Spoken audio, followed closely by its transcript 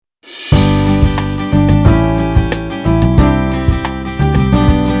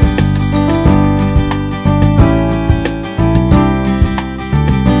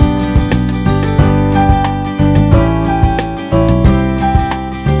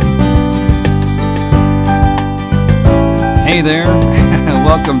Hey there,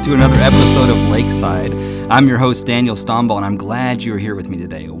 welcome to another episode of Lakeside. I'm your host, Daniel Stombaugh, and I'm glad you're here with me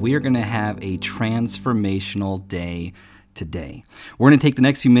today. We're going to have a transformational day today. We're going to take the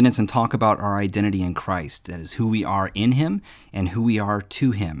next few minutes and talk about our identity in Christ. That is who we are in Him and who we are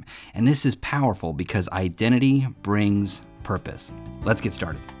to Him. And this is powerful because identity brings purpose. Let's get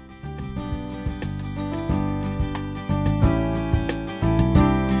started.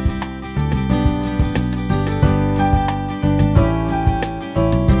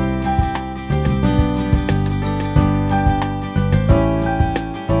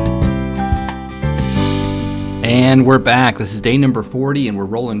 And we're back. This is day number 40, and we're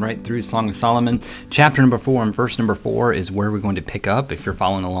rolling right through Song of Solomon. Chapter number 4 and verse number 4 is where we're going to pick up if you're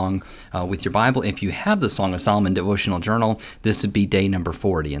following along with your Bible. If you have the Song of Solomon devotional journal, this would be day number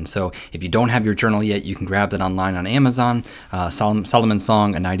 40. And so if you don't have your journal yet, you can grab that online on Amazon. Solomon's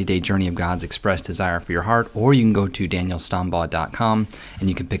Song, A 90-Day Journey of God's Expressed Desire for Your Heart. Or you can go to danielstombaugh.com, and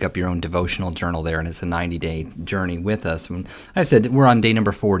you can pick up your own devotional journal there, and it's a 90-day journey with us. And I said we're on day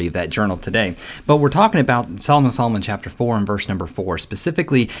number 40 of that journal today. But we're talking about Solomon chapter 4 and verse number 4,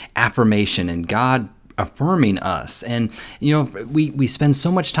 specifically affirmation and God affirming us. And, you know, we spend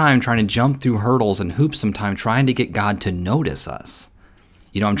so much time trying to jump through hurdles and hoops sometimes trying to get God to notice us.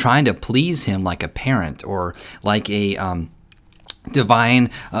 You know, I'm trying to please Him like a parent or like a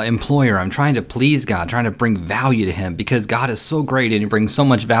divine employer. I'm trying to please God, trying to bring value to Him because God is so great and He brings so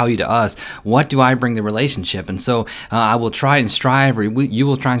much value to us. What do I bring the relationship? And so I will try and strive, or you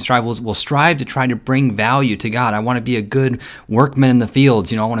will try and strive. We'll strive to try to bring value to God. I want to be a good workman in the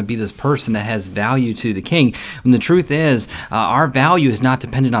fields. You know, I want to be this person that has value to the King. And the truth is, our value is not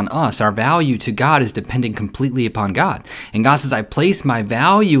dependent on us. Our value to God is dependent completely upon God. And God says, I placed my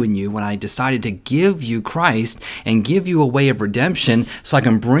value in you when I decided to give you Christ and give you a way of redemption so I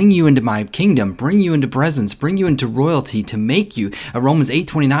can bring you into my kingdom, bring you into presence, bring you into royalty to make you. Romans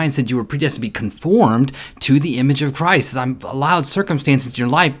 8:29 said you were predestined to be conformed to the image of Christ. I'm allowed circumstances in your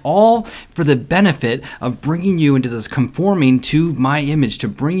life all for the benefit of bringing you into this conforming to my image, to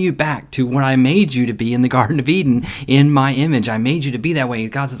bring you back to what I made you to be in the Garden of Eden in my image. I made you to be that way.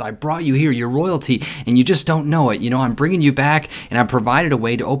 God says, I brought you here, you're royalty, and you just don't know it. You know, I'm bringing you back, and I've provided a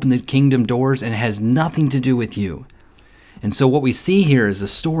way to open the kingdom doors, and it has nothing to do with you. And so what we see here is a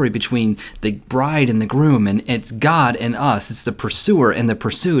story between the bride and the groom, and it's God and us. It's the pursuer and the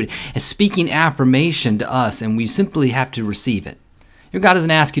pursued. It's speaking affirmation to us, and we simply have to receive it. God doesn't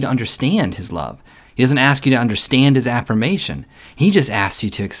ask you to understand His love. He doesn't ask you to understand His affirmation. He just asks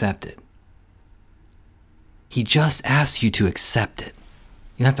you to accept it. He just asks you to accept it.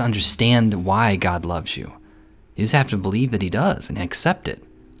 You don't have to understand why God loves you. You just have to believe that He does and accept it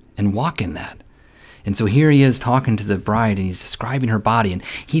and walk in that. And so here he is talking to the bride, and he's describing her body, and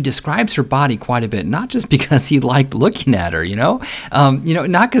he describes her body quite a bit, not just because he liked looking at her,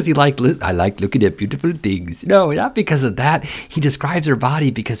 not because he I like looking at beautiful things. No, not because of that. He describes her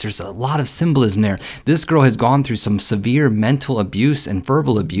body because there's a lot of symbolism there. This girl has gone through some severe mental abuse and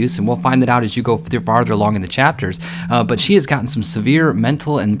verbal abuse, and we'll find that out as you go farther along in the chapters. But she has gotten some severe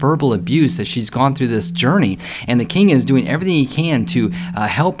mental and verbal abuse as she's gone through this journey, and the king is doing everything he can to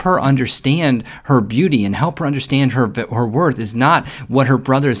help her understand her beauty and help her understand her worth is not what her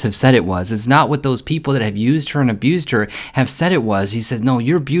brothers have said it was. It's not what those people that have used her and abused her have said it was. He said, no,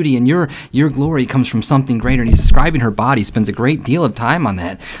 your beauty and your glory comes from something greater. And he's describing her body. He spends a great deal of time on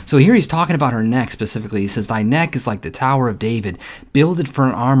that. So here he's talking about her neck specifically. He says, thy neck is like the Tower of David, builded for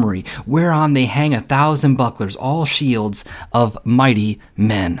an armory, whereon they hang 1,000 bucklers, all shields of mighty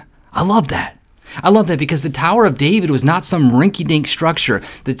men. I love that. I love that because the Tower of David was not some rinky-dink structure.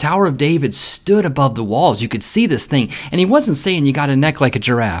 The Tower of David stood above the walls. You could see this thing. And he wasn't saying you got a neck like a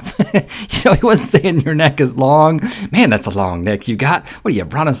giraffe. He wasn't saying your neck is long. Man, that's a long neck you got. What are you, a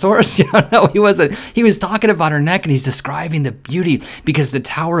brontosaurus? No, he wasn't. He was talking about her neck, and he's describing the beauty because the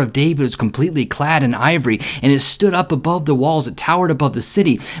Tower of David was completely clad in ivory, and it stood up above the walls. It towered above the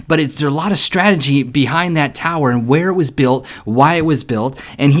city. But there's a lot of strategy behind that tower and where it was built, why it was built.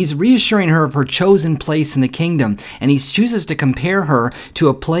 And he's reassuring her of her chosen place in the kingdom, and he chooses to compare her to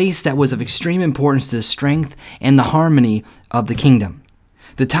a place that was of extreme importance to the strength and the harmony of the kingdom.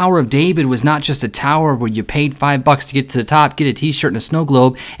 The Tower of David was not just a tower where you paid $5 to get to the top, get a t-shirt and a snow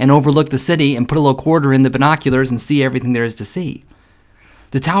globe, and overlook the city and put a little quarter in the binoculars and see everything there is to see.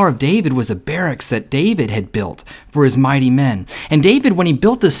 The Tower of David was a barracks that David had built for his mighty men. And David, when he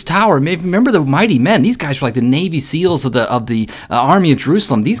built this tower, remember the mighty men, these guys were like the Navy SEALs of the army of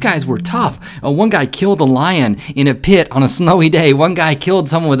Jerusalem. These guys were tough. One guy killed a lion in a pit on a snowy day. One guy killed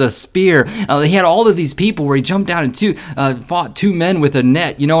someone with a spear. He had all of these people where he jumped down and fought two men with a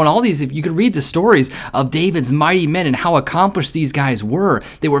net, and all these, if you could read the stories of David's mighty men and how accomplished these guys were.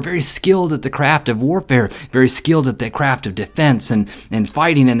 They were very skilled at the craft of warfare, very skilled at the craft of defense and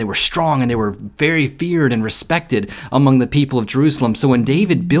fighting, and they were strong, and they were very feared and respected among the people of Jerusalem. So when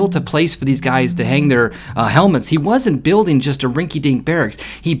David built a place for these guys to hang their helmets, he wasn't building just a rinky-dink barracks.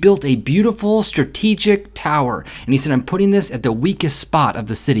 He built a beautiful strategic tower, and he said, I'm putting this at the weakest spot of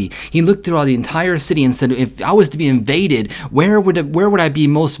the city. He looked throughout the entire city and said, if I was to be invaded, where would I be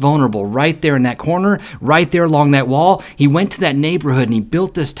most vulnerable? Right there in that corner, right there along that wall. He went to that neighborhood and he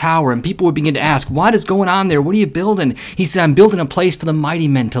built this tower, and people would begin to ask, what is going on there? What are you building? He said, I'm building a place for the mighty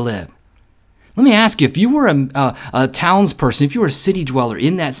men to live. Let me ask you, if you were a townsperson, if you were a city dweller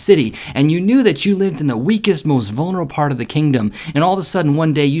in that city, and you knew that you lived in the weakest, most vulnerable part of the kingdom, and all of a sudden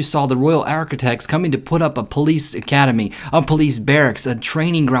one day you saw the royal architects coming to put up a police academy, a police barracks, a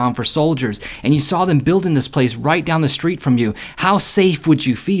training ground for soldiers, and you saw them building this place right down the street from you, how safe would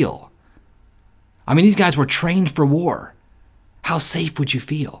you feel? I mean, these guys were trained for war. How safe would you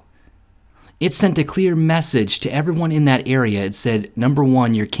feel? It sent a clear message to everyone in that area. It said, number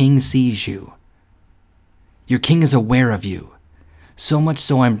one, your king sees you. Your king is aware of you. So much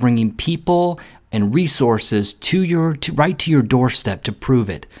so I'm bringing people and resources right to your doorstep to prove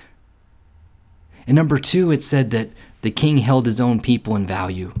it. And number two, it said that the king held his own people in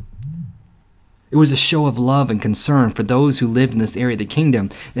value. It was a show of love and concern for those who lived in this area of the kingdom,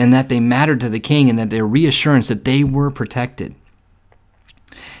 and that they mattered to the king, and that their reassurance that they were protected.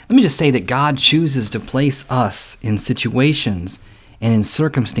 Let me just say that God chooses to place us in situations and in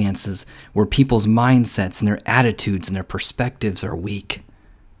circumstances where people's mindsets and their attitudes and their perspectives are weak.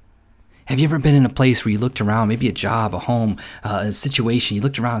 Have you ever been in a place where you looked around, maybe a job, a home, a situation, you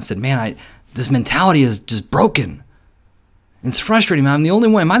looked around and said, man, this mentality is just broken. It's frustrating, man.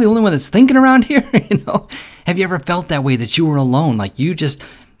 Am I the only one that's thinking around here? Have you ever felt that way, that you were alone? Like you just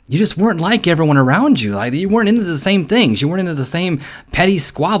weren't like everyone around you. Like you weren't into the same things. You weren't into the same petty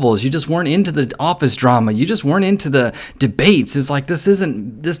squabbles. You just weren't into the office drama. You just weren't into the debates. It's like,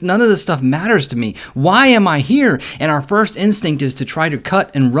 none of this stuff matters to me. Why am I here? And our first instinct is to try to cut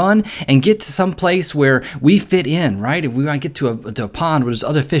and run and get to some place where we fit in, right? If we want to get to a pond where there's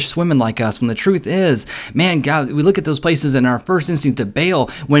other fish swimming like us, when the truth is, man, God, we look at those places and our first instinct to bail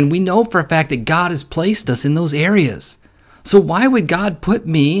when we know for a fact that God has placed us in those areas. So why would God put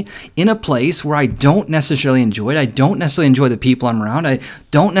me in a place where I don't necessarily enjoy it? I don't necessarily enjoy the people I'm around. I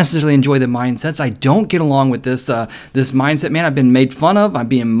don't necessarily enjoy the mindsets. I don't get along with this mindset. Man, I've been made fun of. I'm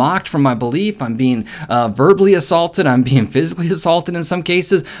being mocked for my belief. I'm being verbally assaulted. I'm being physically assaulted in some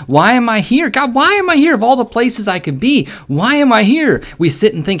cases. Why am I here? God, why am I here? Of all the places I could be, why am I here? We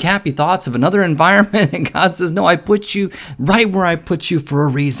sit and think happy thoughts of another environment, and God says, no, I put you right where I put you for a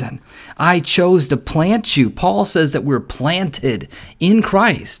reason. I chose to plant you. Paul says that we're planted in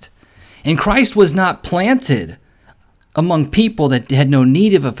Christ. And Christ was not planted among people that had no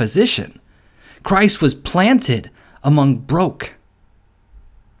need of a physician. Christ was planted among broke.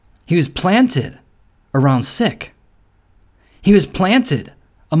 He was planted around sick. He was planted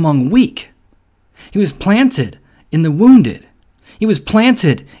among weak. He was planted in the wounded. He was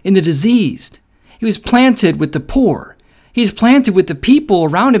planted in the diseased. He was planted with the poor. He's planted with the people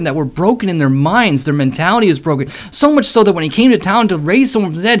around him that were broken in their minds. Their mentality was broken. So much so that when he came to town to raise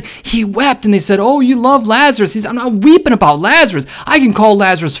someone from the dead, he wept. And they said, oh, you love Lazarus. He said, I'm not weeping about Lazarus. I can call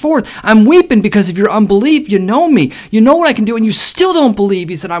Lazarus forth. I'm weeping because of your unbelief. You know me. You know what I can do, and you still don't believe.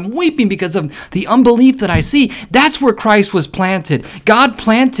 He said, I'm weeping because of the unbelief that I see. That's where Christ was planted. God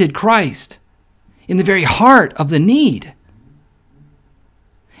planted Christ in the very heart of the need.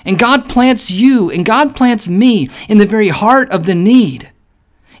 And God plants you and God plants me in the very heart of the need.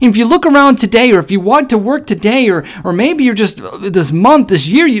 And if you look around today, or if you want to work today, or maybe you're just this month, this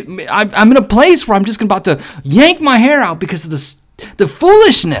year, I'm in a place where I'm just about to yank my hair out because of the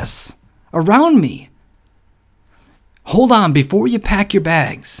foolishness around me. Hold on, before you pack your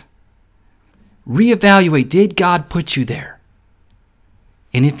bags, reevaluate, did God put you there?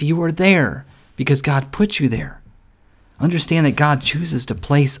 And if you are there because God put you there, understand that God chooses to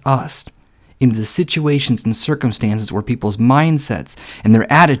place us into the situations and circumstances where people's mindsets and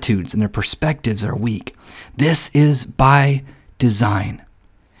their attitudes and their perspectives are weak. This is by design.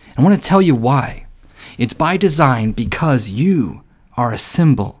 I want to tell you why. It's by design because you are a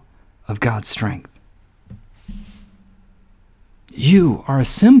symbol of God's strength. You are a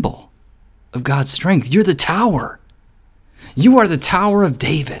symbol of God's strength. You're the tower. You are the Tower of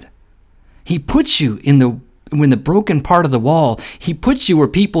David. He puts you in the broken part of the wall. He puts you where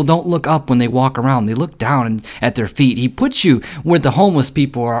people don't look up when they walk around. They look down at their feet. He puts you where the homeless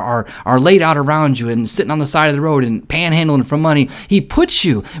people are laid out around you and sitting on the side of the road and panhandling for money. He puts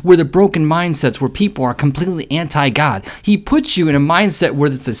you where the broken mindsets where people are completely anti-God. He puts you in a mindset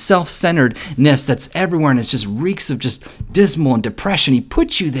where it's a self-centeredness that's everywhere and it just reeks of just dismal and depression. He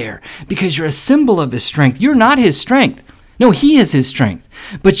puts you there because you're a symbol of his strength. You're not his strength. No, he is his strength,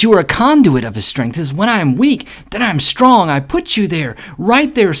 but you are a conduit of his strength. This is when I am weak, then I am strong. I put you there,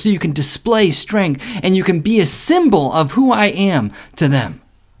 right there, so you can display strength and you can be a symbol of who I am to them.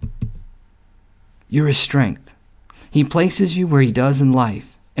 You're his strength. He places you where he does in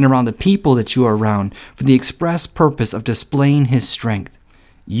life and around the people that you are around for the express purpose of displaying his strength.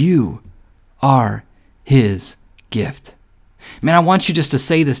 You are his gift. Man, I want you just to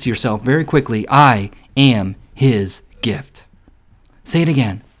say this to yourself very quickly. I am his gift. Say it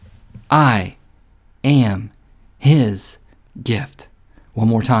again. I am his gift. One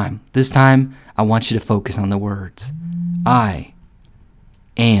more time. This time, I want you to focus on the words. I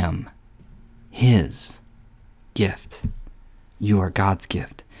am his gift. You are God's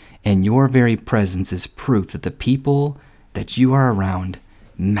gift. And your very presence is proof that the people that you are around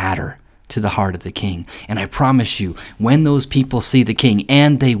matter to the heart of the King. And I promise you, when those people see the King,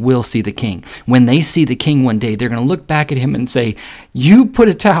 and they will see the King, when they see the King one day, they're going to look back at him and say, you put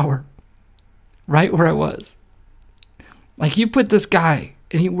a tower right where I was. Like, you put this guy,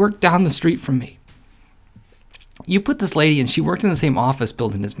 and he worked down the street from me. You put this lady, and she worked in the same office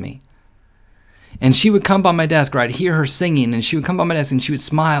building as me. And she would come by my desk, or I'd hear her singing, and she would come by my desk, and she would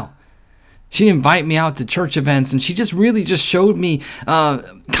smile. She'd invite me out to church events, and she just really just showed me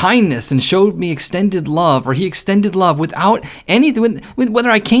kindness and showed me extended love, or he extended love without anything, with whether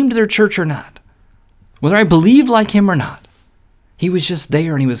I came to their church or not, whether I believed like him or not. He was just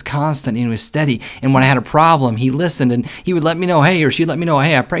there, and he was constant, and he was steady. And when I had a problem, he listened, and he would let me know, hey, or she'd let me know,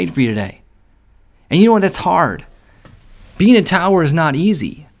 hey, I prayed for you today. And you know what? That's hard. Being a tower is not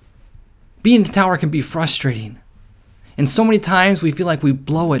easy. Being a tower can be frustrating. And so many times we feel like we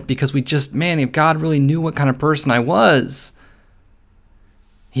blow it because we just, man, if God really knew what kind of person I was,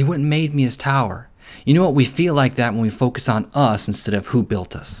 he wouldn't have made me his tower. You know what? We feel like that when we focus on us instead of who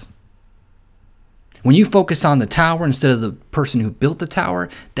built us. When you focus on the tower instead of the person who built the tower,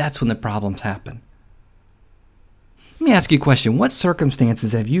 that's when the problems happen. Let me ask you a question. What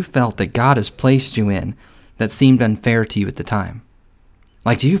circumstances have you felt that God has placed you in that seemed unfair to you at the time?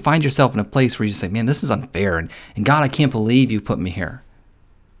 Like, do you find yourself in a place where you say, man, this is unfair, and God, I can't believe you put me here.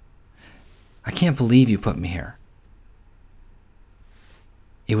 I can't believe you put me here.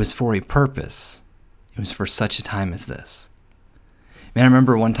 It was for a purpose. It was for such a time as this. Man, I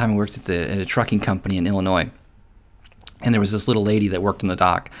remember one time I worked at a trucking company in Illinois. And there was this little lady that worked in the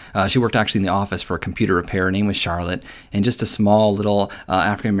dock. She worked actually in the office for a computer repair. Her name was Charlotte, and just a small little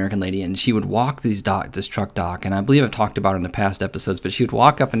African-American lady. And she would walk this truck dock, and I believe I've talked about it in the past episodes, but she would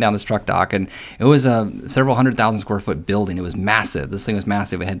walk up and down this truck dock, and it was a several 100,000 square foot building. It was massive. This thing was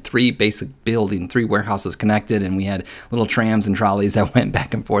massive. It had 3 basic buildings, 3 warehouses connected, and we had little trams and trolleys that went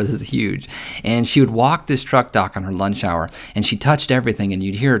back and forth. This is huge. And she would walk this truck dock on her lunch hour, and she touched everything, and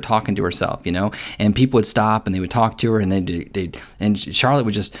you'd hear her talking to herself, you know, and people would stop, and they would talk to her, and and Charlotte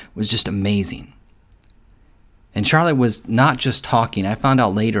was just amazing. And Charlotte was not just talking. I found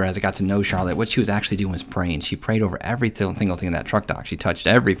out later as I got to know Charlotte, what she was actually doing was praying. She prayed over every single thing in that truck dock. She touched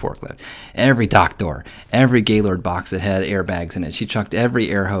every forklift, every dock door, every Gaylord box that had airbags in it. She chucked every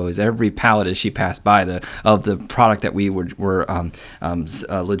air hose, every pallet as she passed by of the product that we were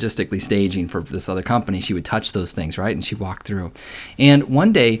logistically staging for this other company. She would touch those things, right? And she walked through. And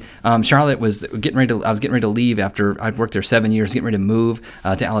one day, Charlotte was getting ready to leave after I'd worked there 7 years, getting ready to move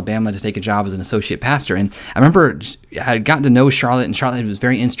to Alabama to take a job as an associate pastor. And I remember I had gotten to know Charlotte, and Charlotte was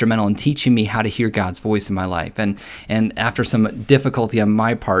very instrumental in teaching me how to hear God's voice in my life. And after some difficulty on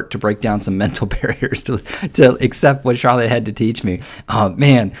my part to break down some mental barriers to accept what Charlotte had to teach me,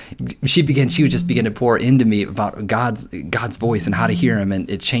 she would just begin to pour into me about God's voice and how to hear him, and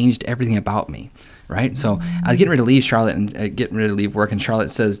it changed everything about me. Right? So I was getting ready to leave Charlotte and getting ready to leave work, and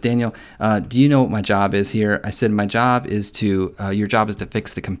Charlotte says, Daniel, do you know what my job is here? I said, my job is your job is to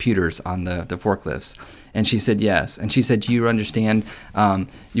fix the computers on the forklifts. And she said, yes. And she said, do you understand,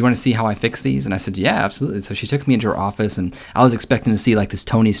 you want to see how I fix these? And I said, yeah, absolutely. So she took me into her office, and I was expecting to see like this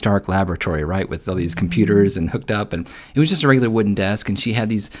Tony Stark laboratory, right, with all these computers and hooked up. And it was just a regular wooden desk, and she had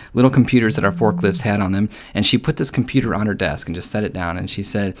these little computers that our forklifts had on them. And she put this computer on her desk and just set it down. And she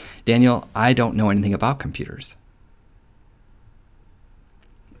said, Daniel, I don't know anything about computers.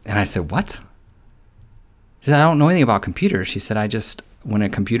 And I said, what? She said, I don't know anything about computers. She said, when a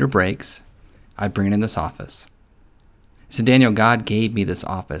computer breaks, I bring it in this office. She said, Daniel, God gave me this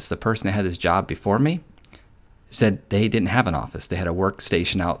office. The person that had this job before me said they didn't have an office. They had a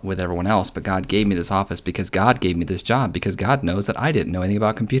workstation out with everyone else, but God gave me this office because God gave me this job, because God knows that I didn't know anything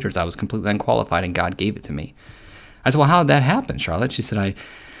about computers. I was completely unqualified, and God gave it to me. I said, well, how did that happen, Charlotte? She said,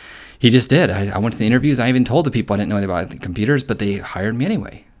 he just did. I went to the interviews. I even told the people I didn't know anything about the computers, but they hired me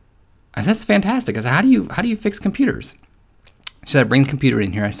anyway. I said, that's fantastic. I said, how do you fix computers? She said, I bring the computer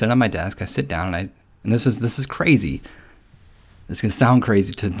in here. I sit on my desk. I sit down, and this is crazy. This can sound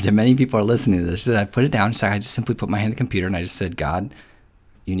crazy to many people who are listening to this. She said, I put it down. She said, I just simply put my hand on the computer, and I just said, God,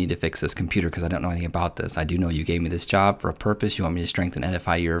 you need to fix this computer because I don't know anything about this. I do know you gave me this job for a purpose. You want me to strengthen and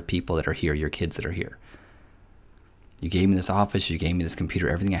edify your people that are here, your kids that are here. You gave me this office. You gave me this computer.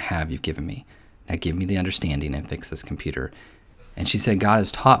 Everything I have, you've given me. Now give me the understanding and fix this computer. And she said, God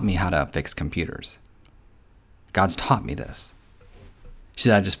has taught me how to fix computers. God's taught me this. She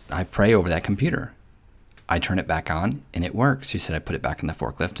said, I pray over that computer. I turn it back on, and it works. She said, I put it back in the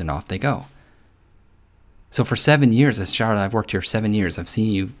forklift, and off they go. So for 7 years, as Charlotte, I've worked here 7 years. I've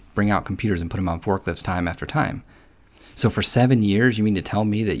seen you bring out computers and put them on forklifts time after time. So for 7 years, you mean to tell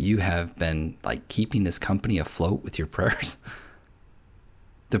me that you have been like keeping this company afloat with your prayers?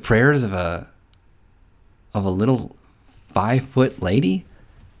 The prayers of a little 5-foot lady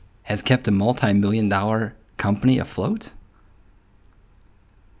has kept a multi-million-dollar company afloat?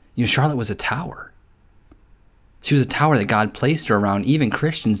 You know, Charlotte was a tower. She was a tower that God placed her around even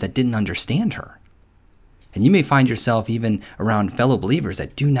Christians that didn't understand her. And you may find yourself even around fellow believers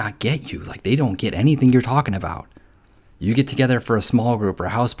that do not get you, like they don't get anything you're talking about. You get together for a small group or a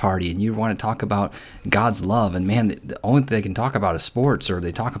house party and you want to talk about God's love, and man, the only thing they can talk about is sports, or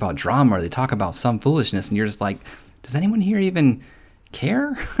they talk about drama, or they talk about some foolishness, and you're just like, does anyone here even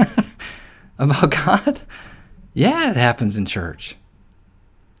care about God? Yeah, it happens in church.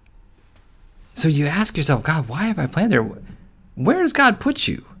 So you ask yourself, God, why have I planted there? Where does God put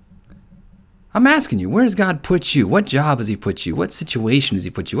you? I'm asking you, where does God put you? What job has he put you? What situation has he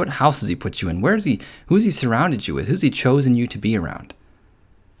put you? What house has he put you in? Who's he surrounded you with? Who's he chosen you to be around?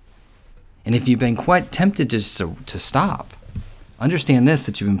 And if you've been quite tempted just to stop, understand this,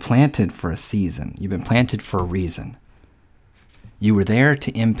 that you've been planted for a season. You've been planted for a reason. You were there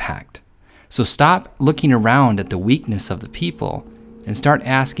to impact. So stop looking around at the weakness of the people and start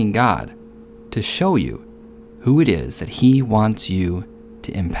asking God to show you who it is that he wants you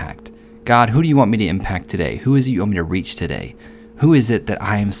to impact. God, who do you want me to impact today? Who is it you want me to reach today? Who is it that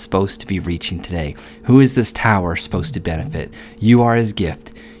I am supposed to be reaching today? Who is this tower supposed to benefit? You are his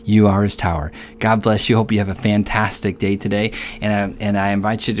gift. You are his tower. God bless you. Hope you have a fantastic day today. And I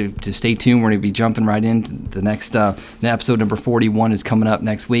invite you to stay tuned. We're going to be jumping right into the next episode. Number 41 is coming up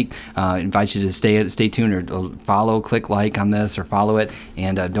next week. I invite you to stay tuned, or follow, click like on this, or follow it.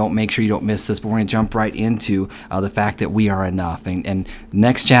 And make sure you don't miss this. But we're going to jump right into the fact that we are enough. And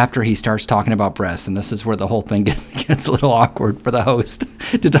next chapter, he starts talking about breasts. And this is where the whole thing gets a little awkward for the host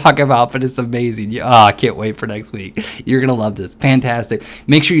to talk about. But it's amazing. I can't wait for next week. You're going to love this. Fantastic.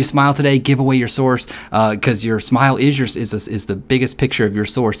 Make sure you smile today. Give away your source, because your smile is the biggest picture of your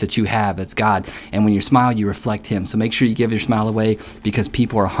source that you have. That's God. And when you smile, you reflect him. So make sure you give your smile away, because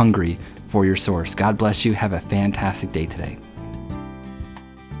people are hungry for your source. God bless you. Have a fantastic day today.